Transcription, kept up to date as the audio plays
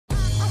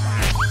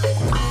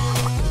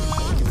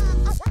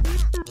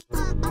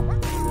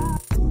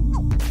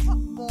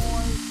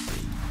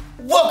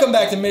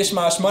Welcome back to Mish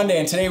Mosh Monday,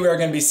 and today we are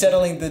going to be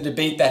settling the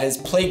debate that has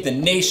plagued the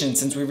nation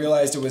since we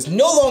realized it was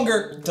no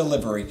longer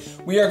delivery.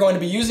 We are going to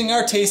be using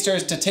our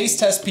tasters to taste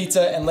test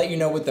pizza and let you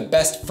know what the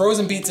best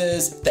frozen pizza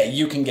is that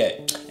you can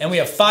get. And we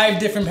have 5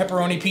 different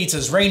pepperoni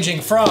pizzas ranging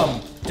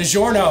from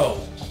Digiorno,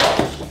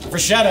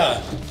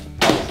 Freschetta,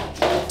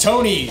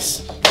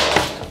 Tony's,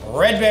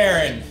 Red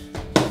Baron,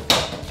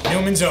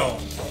 Newmans Own.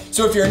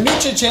 So if you're new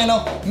to the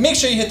channel, make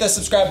sure you hit that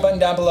subscribe button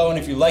down below, and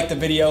if you like the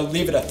video,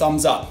 leave it a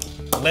thumbs up.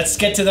 Let's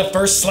get to the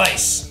first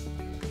slice.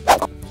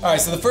 All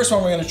right, so the first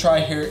one we're gonna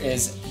try here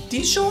is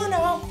Digiorno.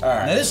 All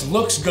right. Now this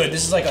looks good.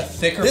 This is like a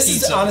thicker This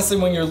pizza. is honestly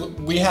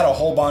we had a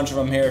whole bunch of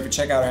them here. If you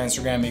check out our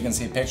Instagram, you can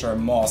see a picture of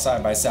them all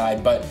side by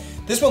side, but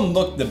this one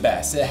looked the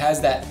best. It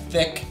has that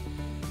thick,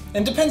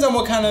 and depends on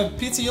what kind of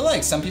pizza you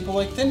like. Some people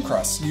like thin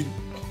crust.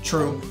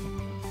 True.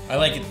 I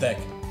like it thick.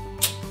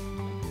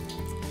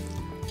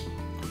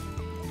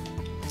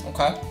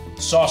 Okay.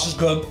 Sauce is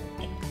good.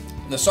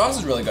 The sauce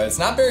is really good. It's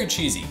not very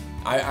cheesy.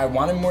 I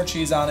wanted more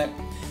cheese on it.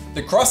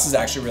 The crust is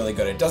actually really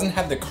good. It doesn't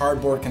have the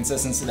cardboard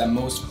consistency that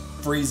most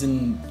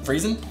freezing?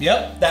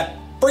 Yep. That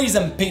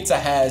freezing pizza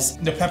has.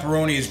 The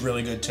pepperoni is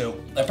really good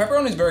too. The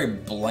pepperoni is very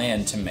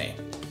bland to me.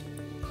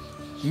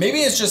 Maybe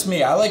it's just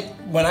me. I like,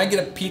 when I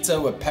get a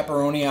pizza with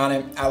pepperoni on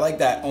it, I like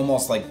that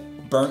almost like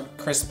burnt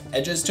crisp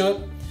edges to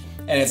it.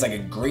 And it's like a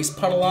grease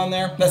puddle on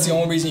there. That's the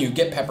only reason you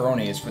get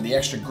pepperoni, is for the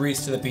extra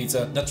grease to the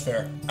pizza. That's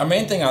fair. Our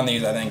main thing on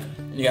these, I think,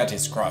 you gotta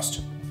taste the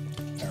crust.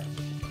 Fair.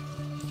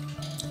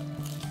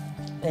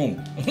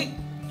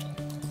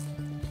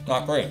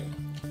 Not great.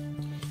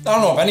 I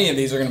don't know if any of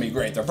these are gonna be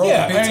great. They're frozen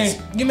pizzas. I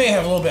mean, you may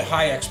have a little bit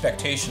high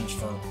expectations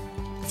for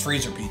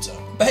freezer pizza.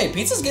 But hey,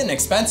 pizza's getting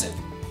expensive.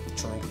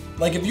 True.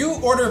 Like if you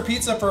order a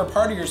pizza for a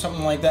party or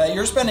something like that,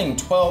 you're spending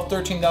 $12,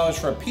 $13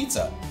 for a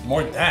pizza.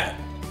 More than that.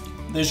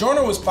 The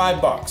Digiorno was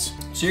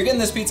 $5. So you're getting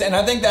this pizza, and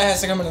I think that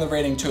has to come into the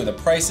rating too, the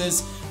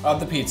prices of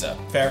the pizza.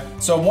 Fair.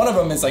 So one of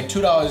them is like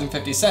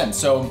 $2.50.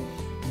 So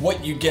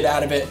what you get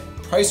out of it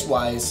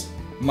price-wise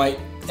might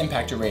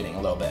impact your rating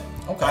a little bit.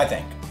 Okay. I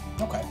think.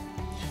 Okay.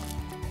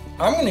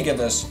 I'm gonna give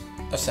this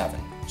a 7.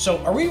 So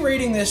are we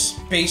rating this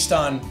based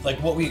on like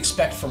what we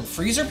expect from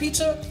freezer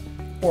pizza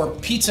or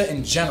pizza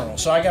in general?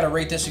 So I gotta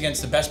rate this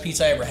against the best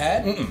pizza I ever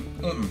had?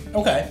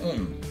 Okay.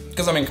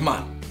 Because I mean, come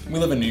on, we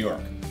live in New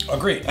York.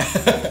 Agreed.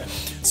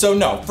 So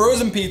no,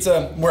 frozen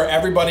pizza where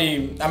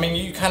everybody, I mean,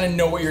 you kind of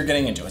know what you're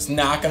getting into. It's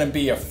not gonna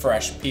be a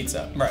fresh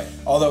pizza. Right.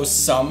 Although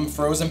some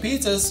frozen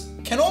pizzas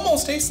can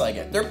almost taste like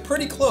it. They're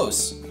pretty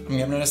close. I'm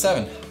giving it a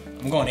 7.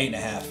 I'm going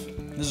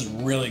 8.5. This is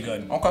really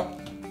good. Okay.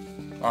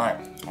 All right,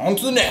 on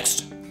to the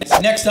next.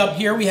 Next up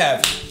here we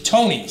have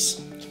Tony's.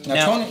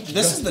 Now Tony,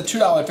 this is the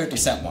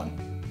 $2.50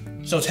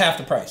 one. So it's half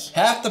the price.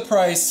 Half the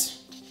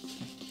price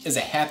is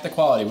a half the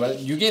quality, but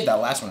you gave that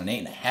last one an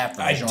 8.5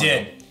 for I Digiorno.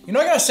 did. You know,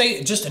 I gotta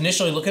say, just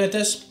initially looking at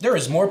this, there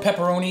is more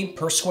pepperoni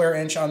per square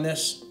inch on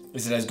this.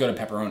 Is it as good a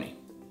pepperoni?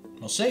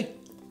 We'll see.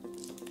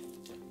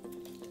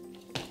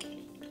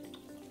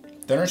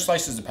 Thinner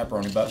slices of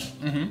pepperoni, but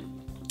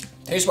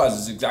taste-wise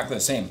it's exactly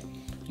the same.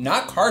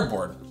 Not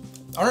cardboard.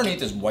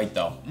 Underneath is white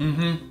though.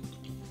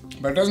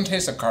 But it doesn't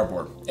taste like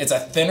cardboard. It's a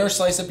thinner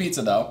slice of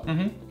pizza though.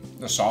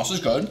 The sauce is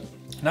good.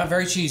 Not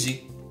very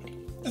cheesy.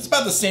 It's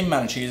about the same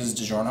amount of cheese as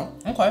Digiorno.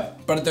 Okay.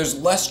 But there's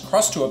less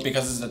crust to it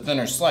because it's a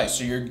thinner slice.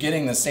 So you're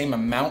getting the same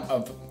amount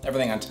of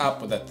everything on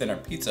top with a thinner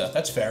pizza.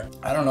 That's fair.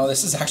 I don't know,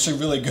 this is actually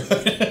really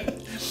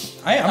good.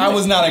 I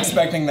was not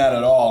expecting that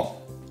at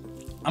all.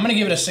 I'm gonna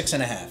give it a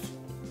 6.5.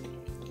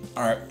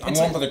 All right, I'm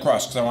going for the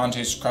crust because I want to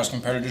taste the crust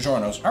compared to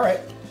Digiorno's. All right.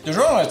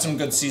 Digiorno had some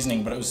good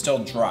seasoning, but it was still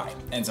dry,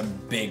 and it's a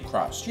big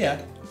crust.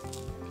 Yeah.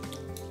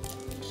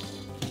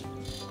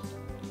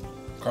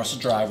 Crust is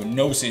dry with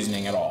no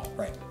seasoning at all.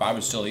 Right. But I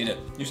would still eat it.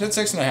 You said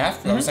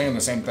 6.5? I was thinking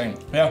the same thing.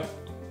 Yeah.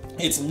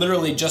 It's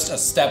literally just a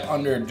step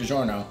under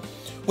Digiorno,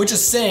 which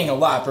is saying a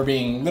lot for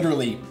being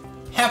literally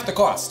half the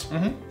cost.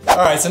 All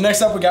right, so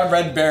next up we got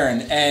Red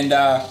Baron, and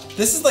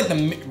this is like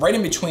the right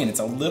in between. It's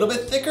a little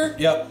bit thicker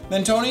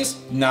than Tony's.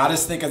 Not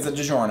as thick as the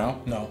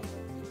Digiorno. No.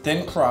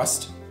 Thin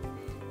crust.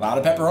 A lot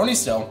of pepperoni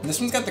still. This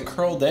one's got the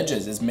curled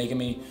edges. It's making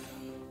me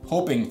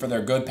hoping for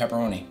their good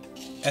pepperoni.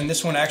 And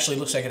this one actually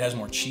looks like it has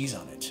more cheese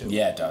on it too.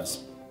 Yeah, it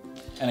does.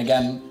 And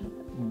again,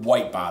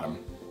 white bottom.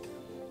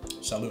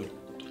 Salud.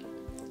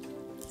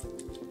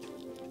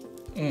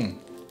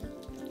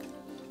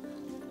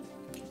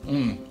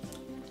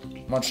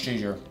 Much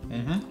cheesier.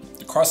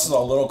 The crust is a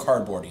little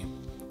cardboardy.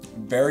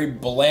 Very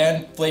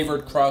bland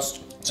flavored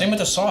crust. Same with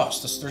the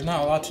sauce. There's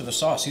not a lot to the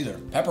sauce either.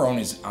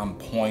 Pepperoni's on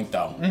point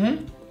though.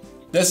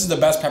 This is the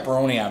best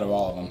pepperoni out of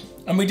all of them.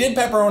 And we did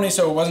pepperoni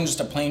so it wasn't just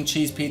a plain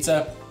cheese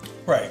pizza.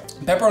 Right.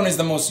 Pepperoni is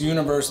the most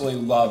universally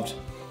loved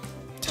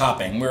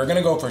topping. We were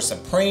gonna go for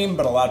Supreme,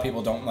 but a lot of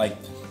people don't like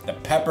the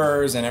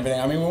peppers and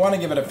everything. I mean, we wanna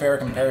give it a fair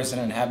comparison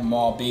and have them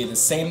all be the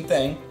same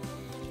thing.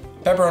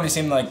 Pepperoni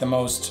seemed like the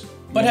most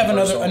But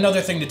universal. have another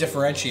thing to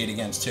differentiate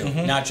against too.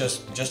 Not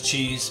just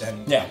cheese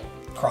and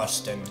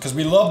crust and... Because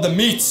we love the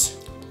meats.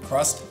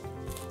 Crust.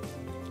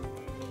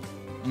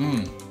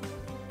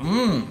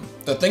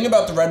 The thing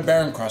about the Red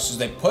Baron crust is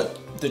they put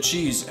the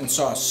cheese and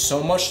sauce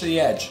so much to the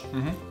edge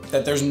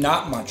that there's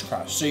not much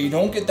crust. So you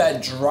don't get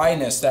that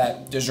dryness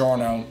that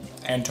Digiorno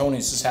and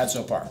Tony's has had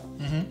so far.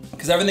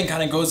 Because everything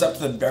kind of goes up to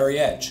the very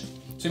edge.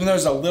 So even though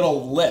there's a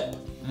little lip,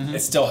 it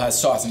still has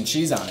sauce and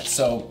cheese on it.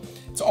 So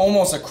it's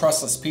almost a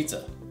crustless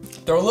pizza.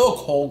 They're a little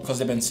cold because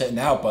they've been sitting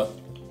out, but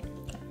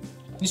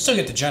you still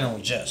get the general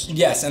gist.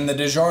 yes, and the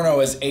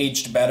Digiorno has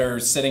aged better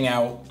sitting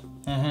out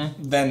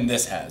than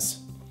this has.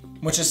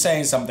 Which is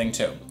saying something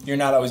too. You're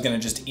not always gonna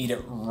just eat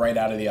it right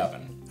out of the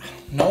oven. I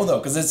don't know though,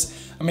 because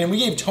it's, I mean, we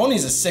gave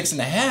Tony's a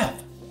 6.5.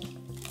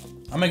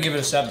 I'm gonna give it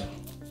a 7.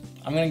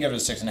 I'm gonna give it a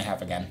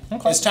 6.5 again.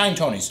 Okay. It's tying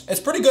Tony's. It's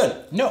pretty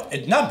good. No,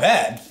 it's not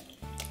bad.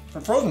 For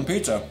frozen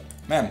pizza,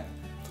 man,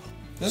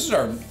 this is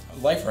our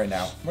life right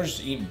now. We're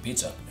just eating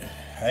pizza.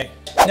 Hey.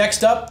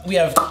 Next up, we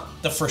have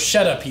the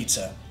Freschetta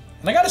pizza.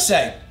 And I gotta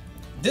say,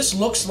 this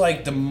looks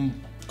like the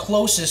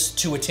closest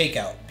to a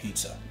takeout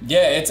pizza.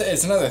 Yeah,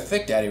 it's another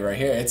thick daddy right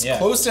here. It's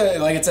close to,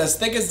 like, it's as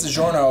thick as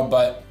Digiorno,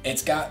 but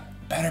it's got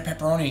better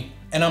pepperoni.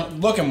 And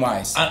I'm looking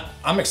wise.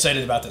 I'm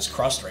excited about this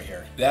crust right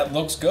here. That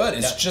looks good.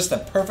 It's just the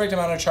perfect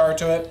amount of char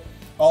to it.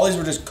 All these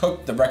were just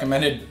cooked the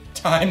recommended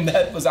time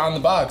that was on the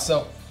box.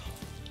 So,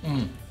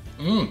 oh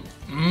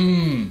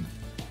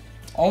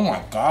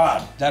my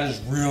God. That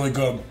is really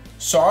good.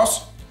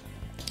 Sauce,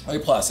 A+.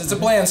 It's a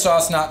bland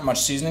sauce, not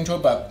much seasoning to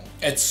it, but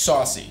it's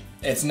saucy.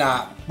 It's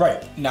not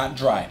not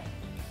dry.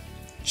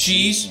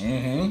 Cheese,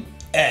 A.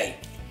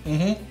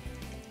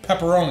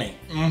 Pepperoni.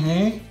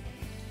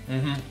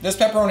 This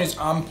pepperoni's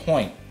on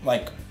point.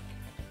 Like,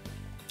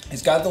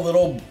 it's got the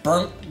little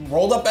burnt,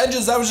 rolled up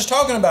edges I was just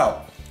talking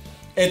about.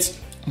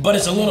 But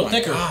it's a little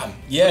thicker. God.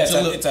 Yeah,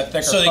 it's a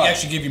thicker so cut. they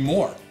actually give you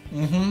more.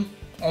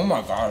 Oh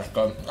my God, it's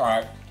good. All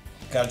right.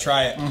 Gotta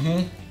try it.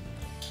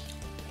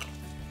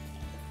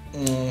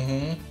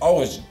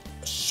 Oh, it's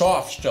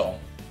soft still.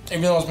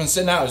 Even though it's been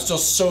sitting out, it's still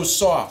so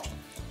soft.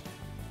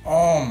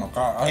 Oh my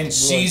God. And really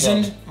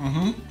seasoned.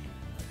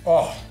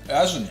 Oh,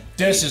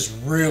 This is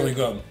really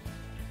good.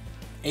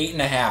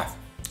 8.5.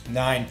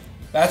 9.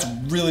 That's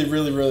really,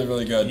 really, really,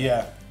 really good.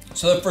 Yeah.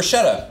 So the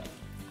Freschetta,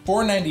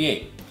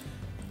 $4.98,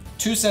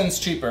 2 cents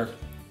cheaper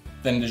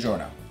than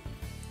Digiorno.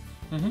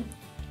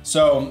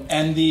 So,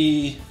 and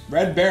the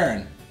Red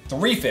Baron,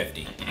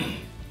 $3.50.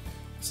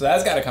 So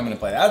that's got to come into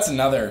play. That's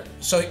another.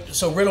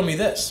 So riddle me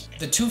this: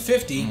 the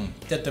 250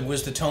 that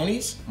was the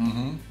Tony's,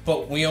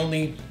 but we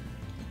only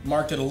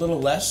marked it a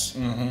little less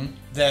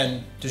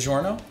than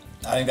Digiorno.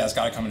 I think that's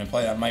got to come into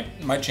play. That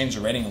might change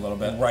the rating a little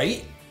bit.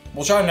 Right.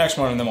 We'll try the next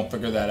one and then we'll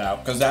figure that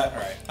out. Because that,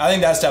 I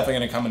think that's definitely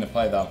going to come into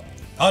play though.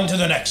 On to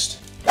the next.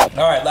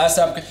 All right, last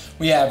up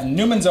we have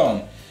Newmans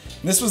Own.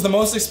 This was the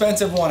most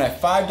expensive one at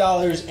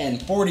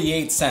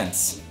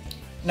 $5.48.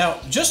 Now,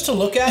 just to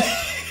look at,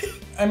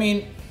 I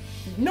mean,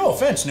 no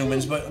offense,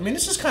 Newmans, but I mean,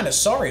 this is kind of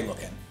sorry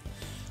looking.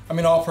 I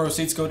mean, all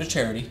proceeds go to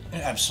charity.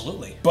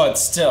 Absolutely. But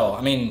still,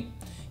 I mean,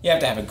 you have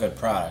to have a good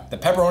product. The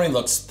pepperoni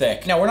looks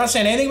thick. Now, we're not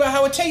saying anything about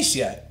how it tastes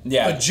yet.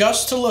 Yeah. But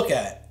just to look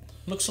at,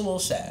 looks a little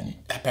sad.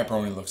 That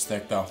pepperoni looks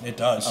thick though. It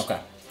does. Okay.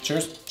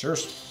 Cheers.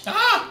 Cheers.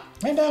 Ah!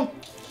 Man down.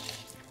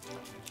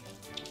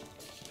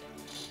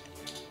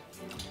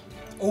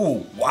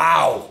 Ooh,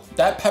 wow.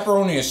 That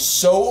pepperoni is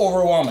so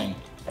overwhelming.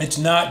 It's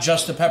not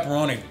just the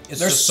pepperoni. It's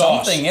There's the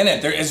sauce. something in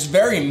it. It's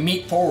very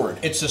meat forward.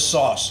 It's the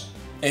sauce.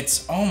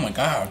 It's, oh my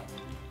God.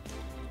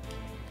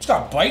 It's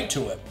got bite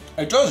to it.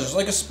 It does, it's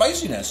like a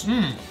spiciness.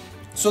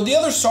 So the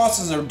other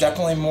sauces are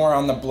definitely more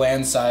on the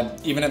bland side.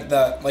 Even if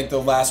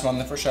the last one,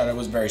 the Freschetta,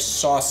 was very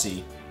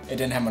saucy. It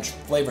didn't have much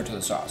flavor to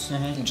the sauce.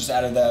 It just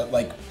added that,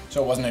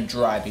 so it wasn't a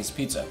dry piece of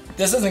pizza.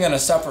 This isn't gonna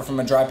suffer from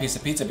a dry piece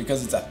of pizza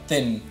because it's a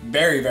thin,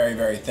 very, very,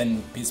 very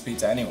thin piece of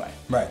pizza anyway.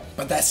 Right.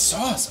 But that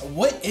sauce,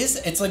 what is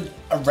it? It's like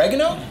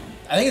oregano?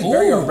 I think it's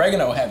very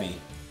oregano heavy.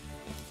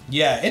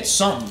 Yeah, it's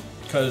something,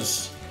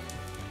 because...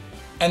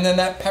 And then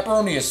that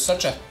pepperoni is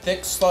such a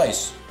thick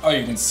slice. Oh,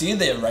 you can see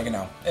the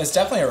oregano. It's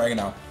definitely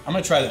oregano. I'm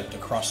gonna try the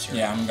crust here.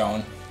 Yeah, I'm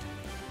going.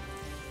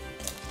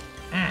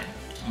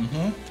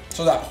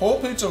 So that whole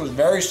pizza was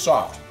very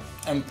soft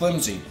and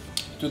flimsy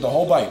through the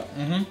whole bite.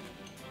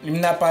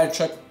 Even that bite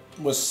trick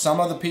was some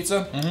of the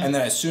pizza, and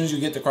then as soon as you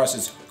get the crust,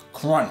 it's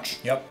crunch.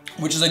 Yep.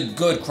 Which is a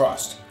good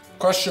crust.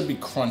 Crust should be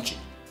crunchy,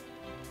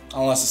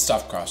 unless it's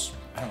stuffed crust.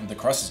 The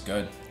crust is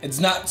good. It's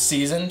not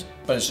seasoned,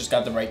 but it's just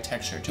got the right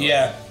texture to it.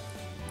 Yeah.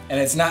 And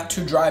it's not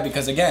too dry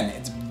because, again,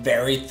 it's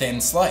very thin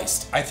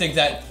sliced. I think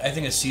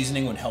a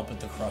seasoning would help with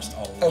the crust a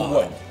lot. It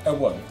would. It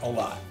would. A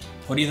lot.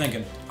 What are you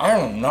thinking? I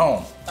don't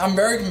know. I'm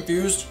very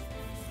confused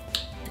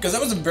because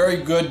that was a very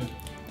good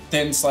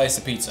thin slice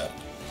of pizza.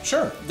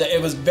 Sure.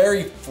 It was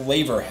very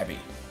flavor heavy.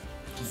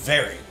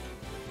 Very.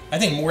 I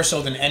think more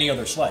so than any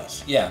other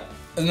slice. Yeah.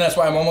 And that's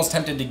why I'm almost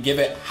tempted to give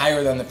it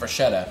higher than the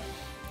Freschetta.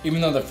 Even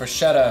though the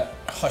Freschetta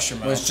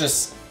was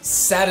just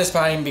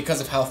satisfying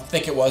because of how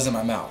thick it was in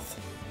my mouth.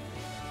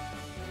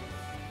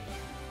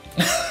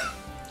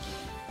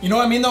 You know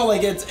what I mean though?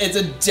 Like it's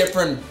a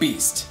different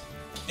beast.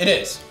 It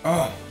is.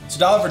 Oh, it's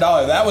dollar for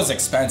dollar. That was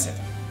expensive.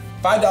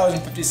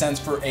 $5.50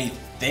 for a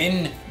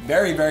thin,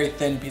 very, very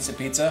thin piece of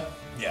pizza.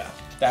 Yeah.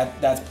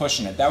 That's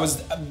pushing it. That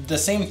was the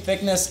same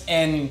thickness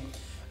and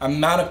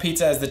amount of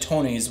pizza as the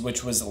Tony's,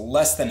 which was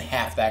less than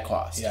half that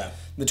cost. Yeah.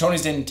 The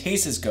Tony's didn't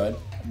taste as good.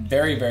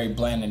 Very, very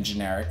bland and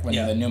generic. When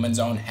the Newmans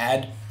Own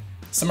had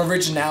some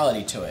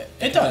originality to it.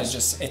 It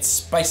does. It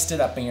spiced it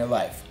up in your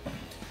life.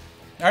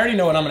 I already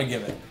know what I'm gonna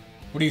give it.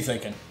 What are you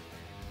thinking?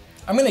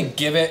 I'm gonna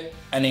give it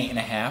an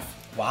 8.5.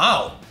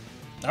 Wow.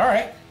 All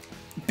right.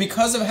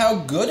 Because of how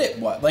good it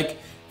was. Like,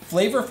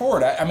 flavor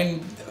forward. I mean,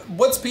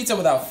 what's pizza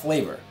without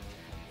flavor?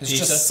 It's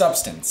Pizza? just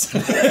substance.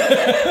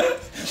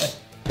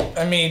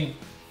 I mean,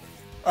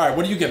 all right,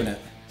 what are you giving it?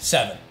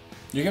 7.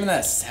 You're giving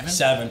that a 7?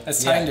 7.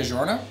 That's tying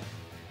Digiorno?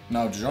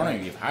 No, Digiorno you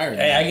gave higher than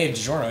Hey, that. I gave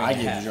Digiorno I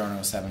gave Digiorno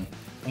a 7.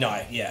 No,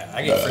 I gave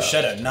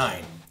Freschetta a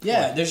 9.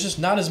 Yeah, there's just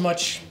not as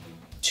much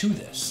to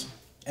this.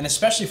 And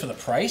especially for the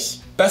price.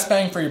 Best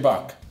bang for your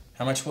buck.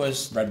 How much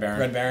was Red Baron?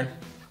 Red Baron?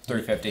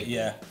 $3.50.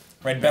 Yeah.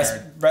 Red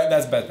Baron.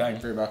 That's best bang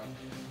for your buck.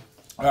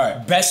 All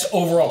right. Best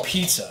overall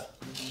pizza.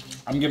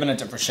 I'm giving it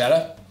to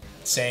Freschetta.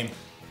 Same.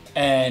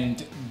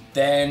 And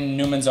then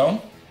Newman's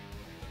Own.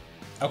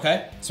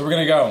 Okay. So we're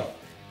gonna go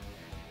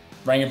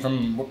ranking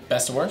from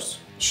best to worst?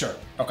 Sure.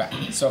 Okay,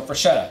 so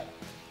Freschetta,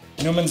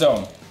 Newman's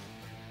Own,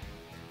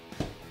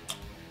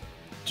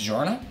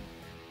 Digiorno?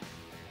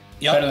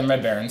 Yep. Better than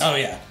Red Baron's. Oh,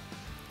 yeah.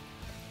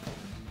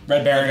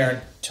 Red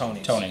Baron,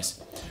 Tony's.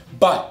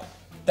 But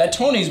that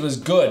Tony's was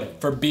good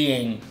for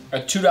being a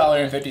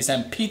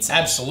 $2.50 pizza.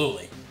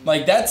 Absolutely.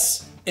 Like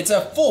it's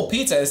a full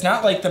pizza. It's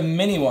not like the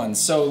mini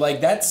ones. So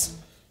like that's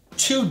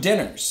 2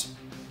 dinners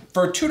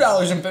for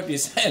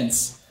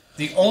 $2.50.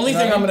 The only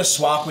thing I'm going to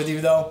swap with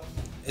you, though,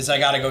 is I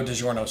got to go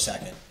Digiorno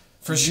second.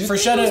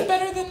 Freschetta is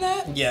better than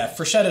that? Yeah,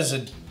 Freschetta's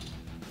a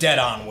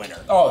dead-on winner.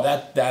 Oh,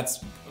 that's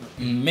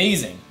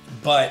amazing.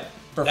 But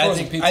For I frozen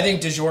think, pizza. I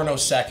think Digiorno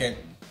second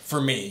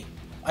for me.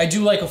 I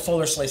do like a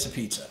fuller slice of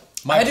pizza.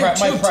 I do My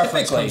too,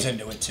 preference typically. comes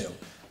into it, too.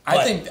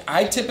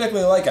 I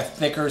typically like a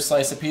thicker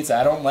slice of pizza.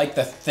 I don't like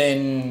the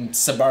thin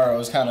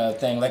Sbarro's kind of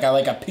thing. Like I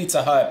like a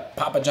Pizza Hut,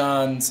 Papa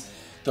John's,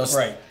 those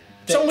Right.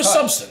 thick Something with cut.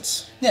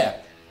 substance. Yeah,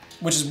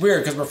 which is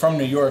weird because we're from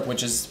New York,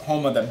 which is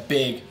home of the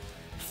big,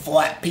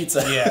 flat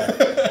pizza.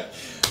 Yeah.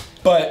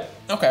 But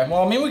okay,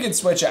 well, I mean, we could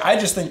switch it. I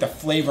just think the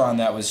flavor on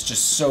that was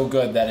just so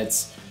good that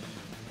it's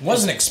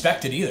Wasn't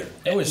expected either.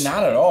 It was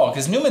not at all.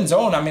 Because Newman's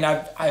Own, I mean,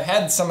 I've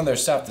had some of their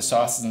stuff, the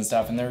sauces and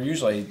stuff, and they're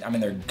usually, I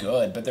mean, they're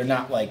good, but they're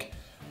not like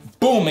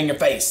boom in your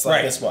face like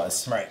Right. this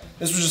was. Right.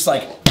 This was just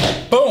like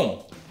boom.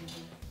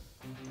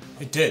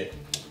 It did.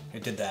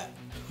 It did that.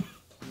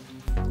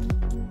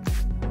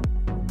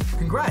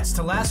 Congrats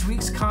to last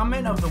week's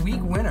comment of the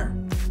week winner.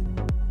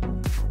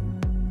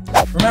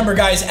 Remember,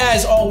 guys,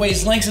 as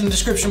always, links in the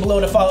description below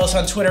to follow us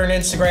on Twitter and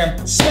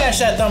Instagram. Smash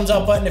that thumbs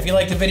up button if you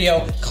like the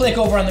video. Click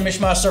over on the Mish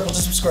circle to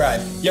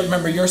subscribe. Yep,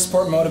 remember, your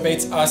support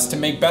motivates us to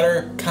make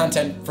better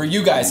content for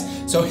you guys.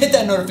 So hit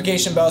that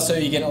notification bell so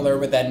you get an alert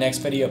with that next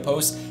video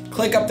post.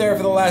 Click up there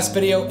for the last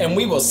video, and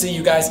we will see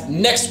you guys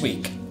next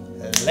week.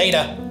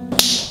 Later.